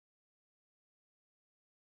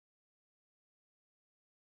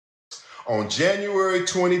On January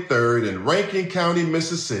 23rd in Rankin County,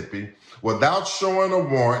 Mississippi, without showing a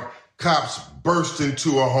warrant, cops burst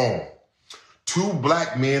into a home. Two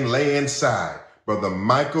black men lay inside, Brother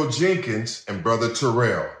Michael Jenkins and Brother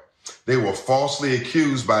Terrell. They were falsely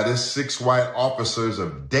accused by the 6 white officers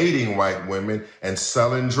of dating white women and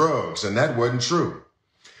selling drugs, and that wasn't true.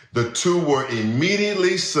 The two were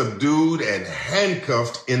immediately subdued and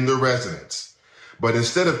handcuffed in the residence. But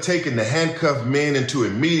instead of taking the handcuffed men into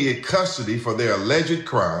immediate custody for their alleged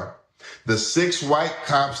crime, the 6 white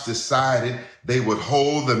cops decided they would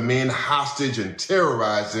hold the men hostage and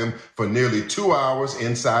terrorize them for nearly 2 hours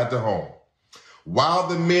inside the home. While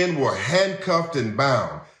the men were handcuffed and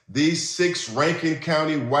bound, these 6 Rankin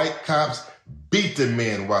County white cops beat the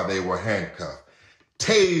men while they were handcuffed,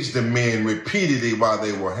 tased the men repeatedly while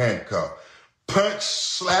they were handcuffed, punched,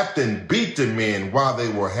 slapped, and beat the men while they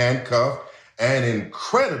were handcuffed, and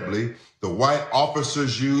incredibly, the white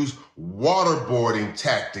officers used waterboarding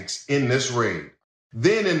tactics in this raid.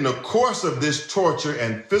 Then in the course of this torture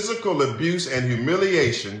and physical abuse and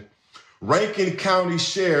humiliation, Rankin County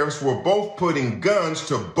sheriffs were both putting guns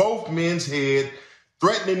to both men's heads,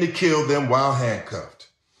 threatening to kill them while handcuffed.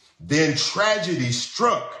 Then tragedy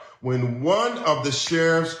struck when one of the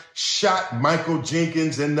sheriffs shot Michael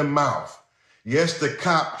Jenkins in the mouth. Yes, the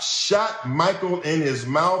cop shot Michael in his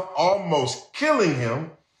mouth, almost killing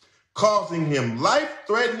him, causing him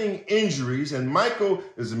life-threatening injuries, and Michael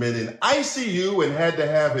is in ICU and had to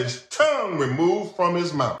have his tongue removed from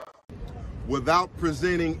his mouth. Without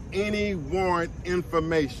presenting any warrant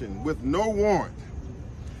information, with no warrant,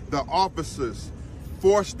 the officers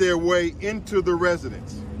forced their way into the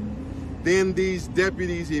residence. Then these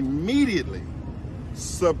deputies immediately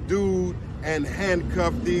subdued and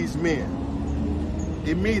handcuffed these men.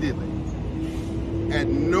 Immediately. At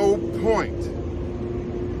no point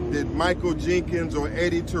did Michael Jenkins or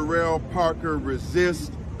Eddie Terrell Parker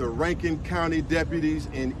resist the Rankin County deputies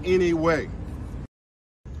in any way.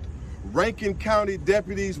 Rankin County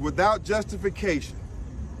deputies, without justification,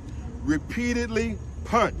 repeatedly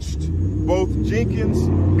punched both Jenkins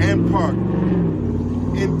and Parker,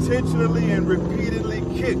 intentionally and repeatedly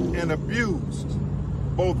kicked and abused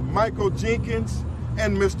both Michael Jenkins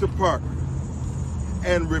and Mr. Parker,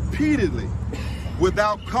 and repeatedly,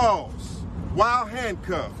 without cause, while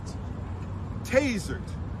handcuffed, tasered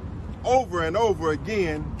over and over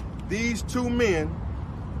again these 2 men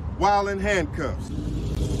while in handcuffs.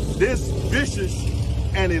 This vicious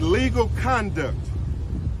and illegal conduct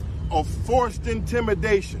of forced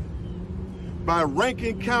intimidation by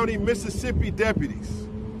Rankin County, Mississippi deputies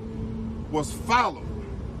was followed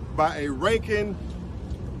by a Rankin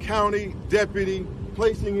County deputy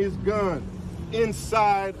placing his gun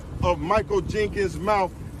inside of Michael Jenkins'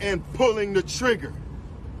 mouth and pulling the trigger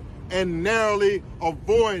and narrowly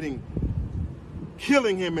avoiding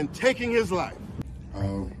killing him and taking his life.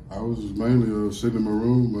 I was mainly sitting in my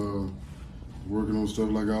room, working on stuff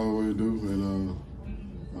like I always do, and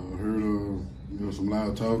heard some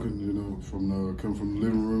loud talking, from coming from the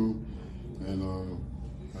living room, and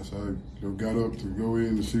so I got up to go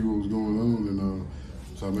in to see what was going on, and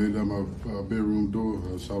so I made it out my bedroom door.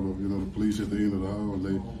 I saw the police at the end of the hall, and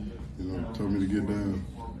they told me to get down.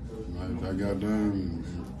 And I got down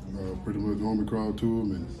and pretty much army crawled to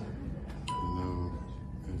them, and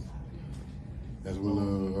that's when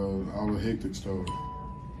all the hectic started.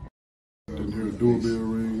 I didn't hear a doorbell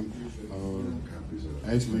ring.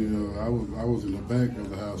 Actually, I was in the back of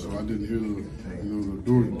the house, so I didn't hear the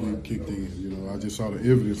door get kicked in. I just saw the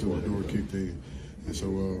evidence of the door kicked in, and so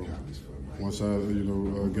once I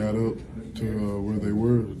got up to where they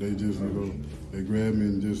were, they just they grabbed me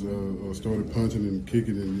and just started punching and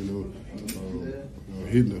kicking and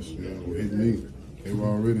hitting us, hitting me. They were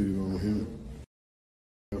already on him.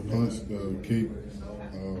 Punched, kicked,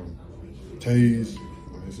 tased.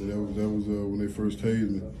 So that was when they first tased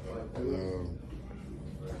me,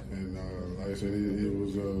 and like I said, it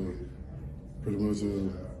was pretty much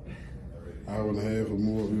an hour and a half or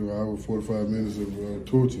more, hour 45 minutes of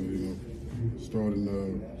torture, starting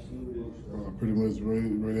pretty much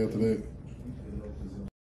right after that.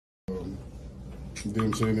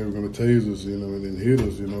 Them saying they were going to tase us, and then hit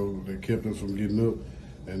us, they kept us from getting up,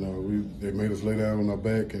 and they made us lay down on our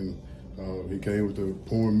back, and he came with the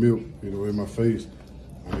pouring milk, in my face.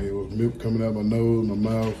 I mean, it was milk coming out my nose, my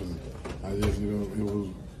mouth, and I just, it was,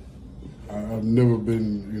 I've never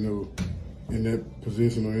been, in that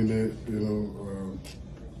position or in that,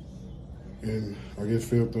 and I guess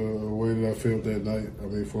felt the way that I felt that night. I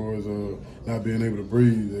mean, as far as not being able to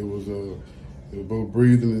breathe, it was They were both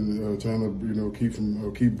breathing and trying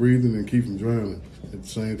to, keep breathing and keep from drowning at the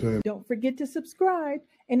same time. Don't forget to subscribe.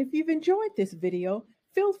 And if you've enjoyed this video,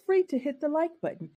 feel free to hit the like button.